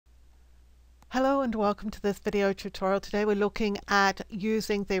Hello and welcome to this video tutorial. Today we're looking at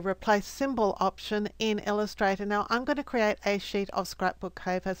using the replace symbol option in Illustrator. Now I'm going to create a sheet of scrapbook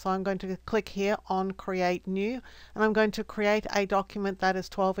paper, so I'm going to click here on create new and I'm going to create a document that is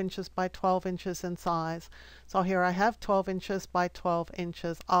 12 inches by 12 inches in size. So here I have 12 inches by 12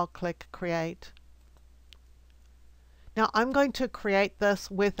 inches. I'll click create. Now I'm going to create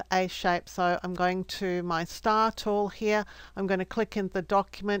this with a shape, so I'm going to my star tool here. I'm going to click in the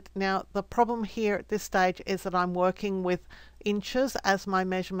document. Now the problem here at this stage is that I'm working with inches as my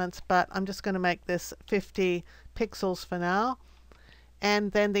measurements, but I'm just going to make this 50 pixels for now.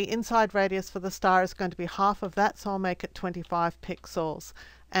 And then the inside radius for the star is going to be half of that, so I'll make it 25 pixels.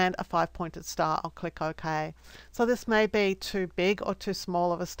 And a 5-pointed star. I'll click OK. So this may be too big or too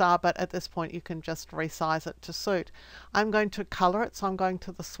small of a star, but at this point you can just resize it to suit. I'm going to color it, so I'm going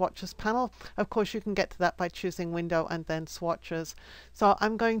to the swatches panel. Of course you can get to that by choosing window and then swatches. So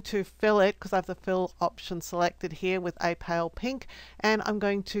I'm going to fill it, because I have the fill option selected here, with a pale pink, and I'm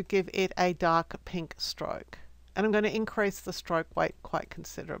going to give it a dark pink stroke. And I'm going to increase the stroke weight quite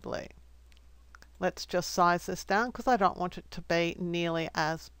considerably. Let's just size this down because I don't want it to be nearly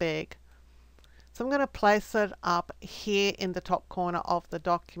as big. So I'm going to place it up here in the top corner of the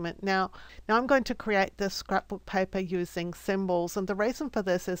document. Now I'm going to create this scrapbook paper using symbols, and the reason for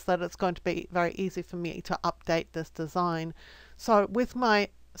this is that it's going to be very easy for me to update this design. So with my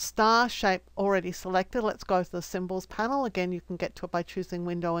star shape already selected, let's go to the symbols panel. Again, you can get to it by choosing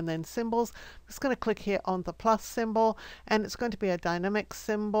window and then symbols. I'm just going to click here on the plus symbol, and it's going to be a dynamic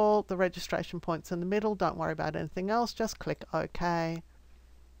symbol. The registration point's in the middle. Don't worry about anything else, just click OK.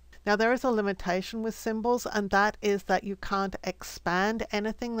 Now there is a limitation with symbols, and that is that you can't expand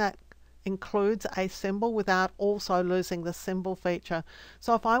anything that includes a symbol without also losing the symbol feature.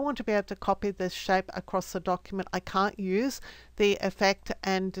 So if I want to be able to copy this shape across the document, I can't use the effect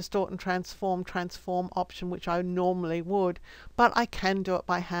and distort and transform option, which I normally would, but I can do it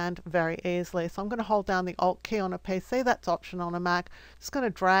by hand very easily. So I'm going to hold down the Alt key on a PC, that's option on a Mac. Just going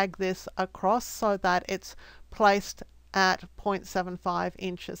to drag this across so that it's placed at 0.75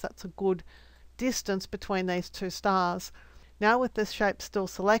 inches. That's a good distance between these two stars. Now with this shape still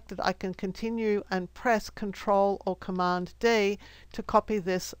selected, I can continue and press Control or Command D to copy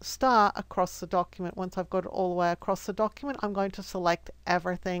this star across the document. Once I've got it all the way across the document, I'm going to select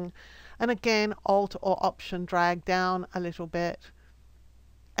everything. And again, Alt or Option drag down a little bit.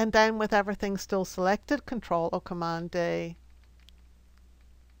 And then with everything still selected, Control or Command D.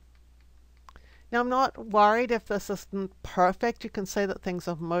 Now I'm not worried if this isn't perfect. You can see that things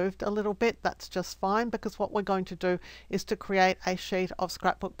have moved a little bit. That's just fine, because what we're going to do is to create a sheet of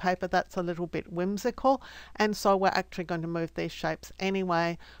scrapbook paper that's a little bit whimsical, and so we're actually going to move these shapes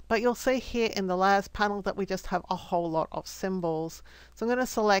anyway. But you'll see here in the layers panel that we just have a whole lot of symbols. So I'm going to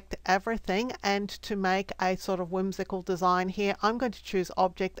select everything, and to make a sort of whimsical design here, I'm going to choose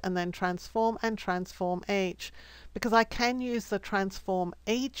Object and then Transform and Transform Each, because I can use the Transform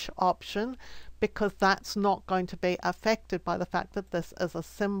Each option, because that's not going to be affected by the fact that this is a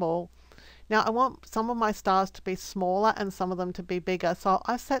symbol. Now I want some of my stars to be smaller and some of them to be bigger, so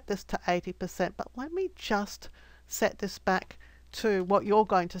I set this to 80%, but let me just set this back to what you're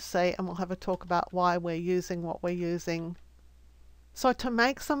going to see, and we'll have a talk about why we're using what we're using. So to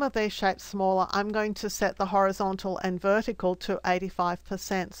make some of these shapes smaller, I'm going to set the horizontal and vertical to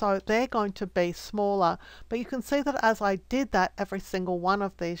 85%. So they're going to be smaller. But you can see that as I did that, every single one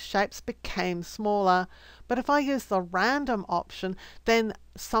of these shapes became smaller. But if I use the random option, then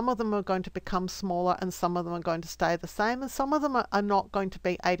some of them are going to become smaller and some of them are going to stay the same, and some of them are not going to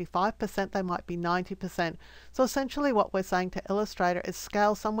be 85%, they might be 90%. So essentially what we're saying to Illustrator is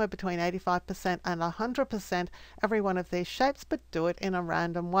scale somewhere between 85% and 100% every one of these shapes, but do it in a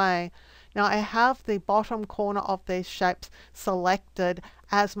random way. Now I have the bottom corner of these shapes selected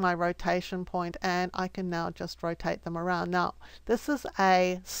as my rotation point, and I can now just rotate them around. Now this is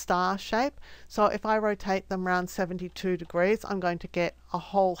a star shape, so if I rotate them around 72 degrees, I'm going to get a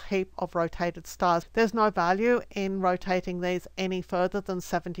whole heap of rotated stars. There's no value in rotating these any further than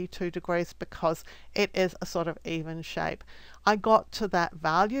 72 degrees because it is a sort of even shape. I got to that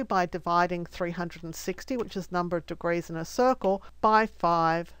value by dividing 360, which is number of degrees in a circle, by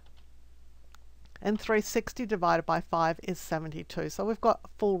 5. And 360 divided by 5 is 72. So we've got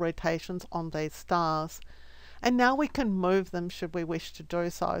full rotations on these stars. And now we can move them should we wish to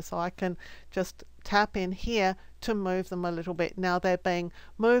do so. So I can just tap in here to move them a little bit. Now they're being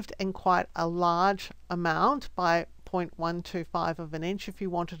moved in quite a large amount by 0.125 of an inch. If you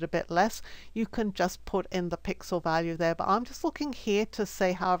wanted a bit less, you can just put in the pixel value there. But I'm just looking here to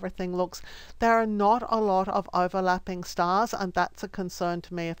see how everything looks. There are not a lot of overlapping stars, and that's a concern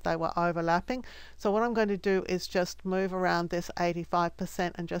to me if they were overlapping. So what I'm going to do is just move around this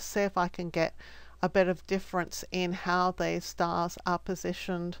 85% and just see if I can get a bit of difference in how these stars are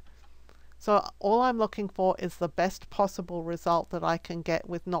positioned. So all I'm looking for is the best possible result that I can get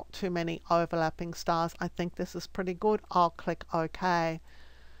with not too many overlapping stars. I think this is pretty good. I'll click OK.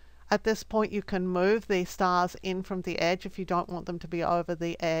 At this point you can move the stars in from the edge if you don't want them to be over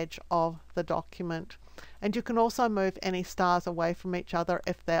the edge of the document. And you can also move any stars away from each other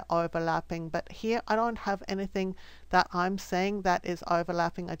if they're overlapping. But here I don't have anything that I'm seeing that is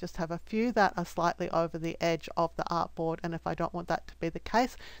overlapping. I just have a few that are slightly over the edge of the artboard. And if I don't want that to be the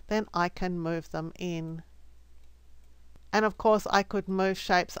case, then I can move them in. And of course I could move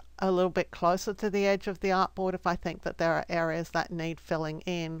shapes a little bit closer to the edge of the artboard if I think that there are areas that need filling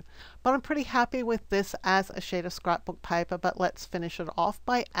in. But I'm pretty happy with this as a sheet of scrapbook paper, but let's finish it off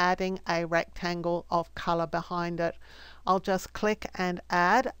by adding a rectangle of color behind it. I'll just click and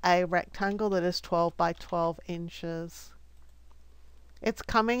add a rectangle that is 12 by 12 inches. It's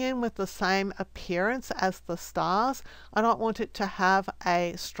coming in with the same appearance as the stars. I don't want it to have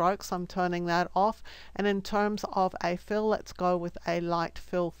a stroke, so I'm turning that off. And in terms of a fill, let's go with a light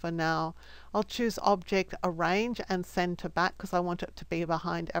fill for now. I'll choose Object, Arrange and Send to Back because I want it to be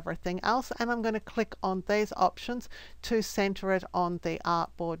behind everything else. And I'm going to click on these options to center it on the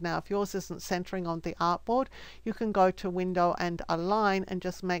artboard. Now, if yours isn't centering on the artboard, you can go to Window and Align and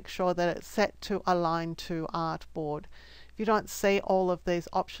just make sure that it's set to Align to Artboard. If you don't see all of these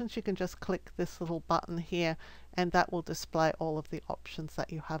options, you can just click this little button here and that will display all of the options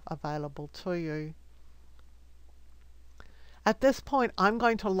that you have available to you. At this point, I'm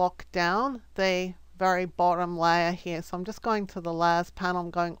going to lock down the very bottom layer here. So I'm just going to the Layers panel.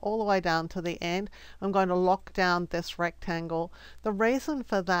 I'm going all the way down to the end. I'm going to lock down this rectangle. The reason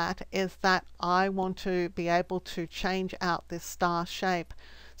for that is that I want to be able to change out this star shape.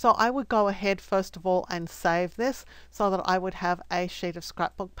 So I would go ahead first of all and save this so that I would have a sheet of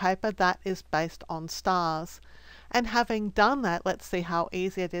scrapbook paper that is based on stars. And having done that, let's see how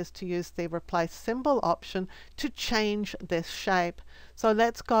easy it is to use the Replace Symbol option to change this shape. So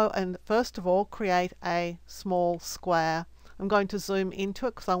let's go and first of all create a small square. I'm going to zoom into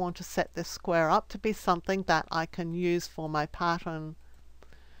it because I want to set this square up to be something that I can use for my pattern.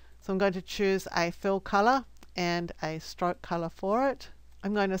 So I'm going to choose a fill color and a stroke color for it.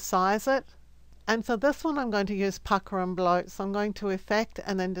 I'm going to size it, and so this one I'm going to use pucker and bloat. So I'm going to Effect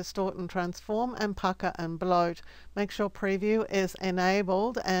and then Distort and Transform and pucker and bloat. Make sure preview is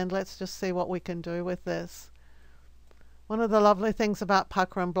enabled and let's just see what we can do with this. One of the lovely things about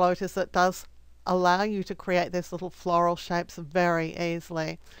pucker and bloat is it does allow you to create these little floral shapes very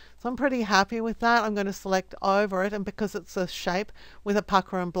easily. So I'm pretty happy with that. I'm going to select over it, and because it's a shape with a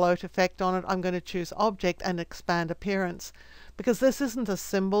pucker and bloat effect on it, I'm going to choose Object and Expand Appearance. Because this isn't a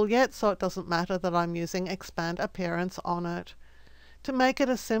symbol yet, so it doesn't matter that I'm using Expand Appearance on it. To make it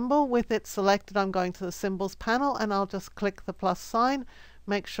a symbol, with it selected, I'm going to the Symbols panel and I'll just click the plus sign,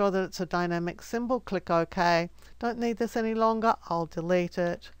 make sure that it's a dynamic symbol, click OK. Don't need this any longer, I'll delete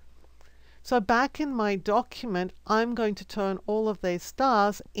it. So back in my document, I'm going to turn all of these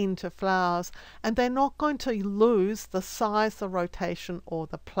stars into flowers, and they're not going to lose the size, the rotation, or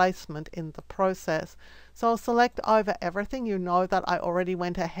the placement in the process. So I'll select over everything. You know that I already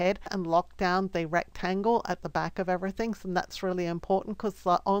went ahead and locked down the rectangle at the back of everything, and that's really important because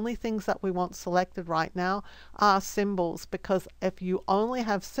the only things that we want selected right now are symbols, because if you only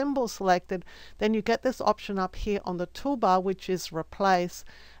have symbols selected, then you get this option up here on the toolbar, which is Replace,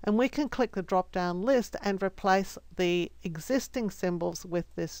 and we can click the drop down list and replace the existing symbols with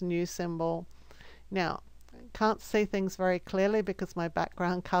this new symbol. Now, can't see things very clearly because my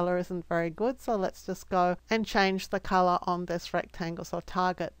background color isn't very good, so let's just go and change the color on this rectangle. So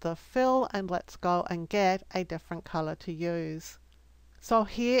target the fill and let's go and get a different color to use. So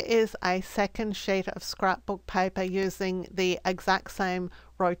here is a second sheet of scrapbook paper using the exact same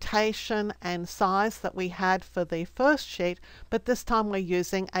rotation and size that we had for the first sheet, but this time we're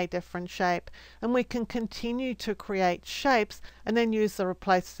using a different shape. And we can continue to create shapes and then use the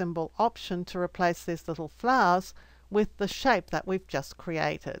Replace Symbol option to replace these little flowers with the shape that we've just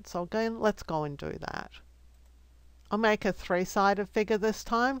created. So again, let's go and do that. I'll make a three-sided figure this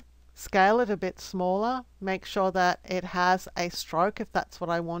time. Scale it a bit smaller, make sure that it has a stroke if that's what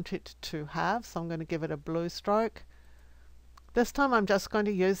I want it to have, so I'm going to give it a blue stroke. This time I'm just going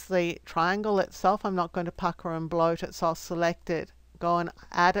to use the triangle itself, I'm not going to pucker and bloat it, so I'll select it, go and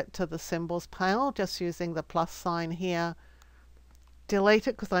add it to the symbols panel just using the plus sign here. Delete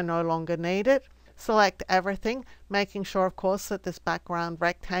it because I no longer need it. Select everything, making sure of course that this background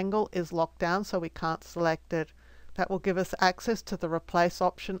rectangle is locked down so we can't select it. That will give us access to the replace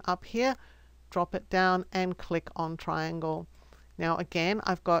option up here. Drop it down and click on triangle. Now again,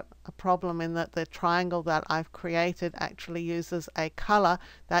 I've got a problem in that the triangle that I've created actually uses a color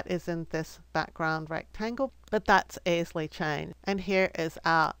that is in this background rectangle, but that's easily changed. And here is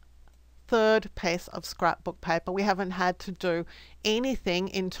our third piece of scrapbook paper. We haven't had to do anything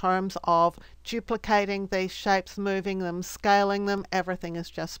in terms of duplicating these shapes, moving them, scaling them. Everything is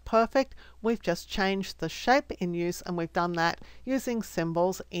just perfect. We've just changed the shape in use, and we've done that using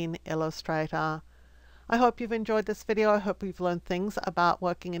symbols in Illustrator. I hope you've enjoyed this video. I hope you've learned things about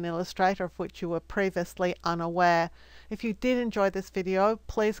working in Illustrator of which you were previously unaware. If you did enjoy this video,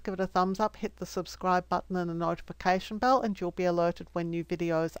 please give it a thumbs up, hit the subscribe button and the notification bell, and you'll be alerted when new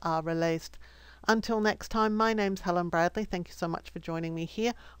videos are released. Until next time, my name's Helen Bradley. Thank you so much for joining me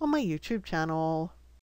here on my YouTube channel.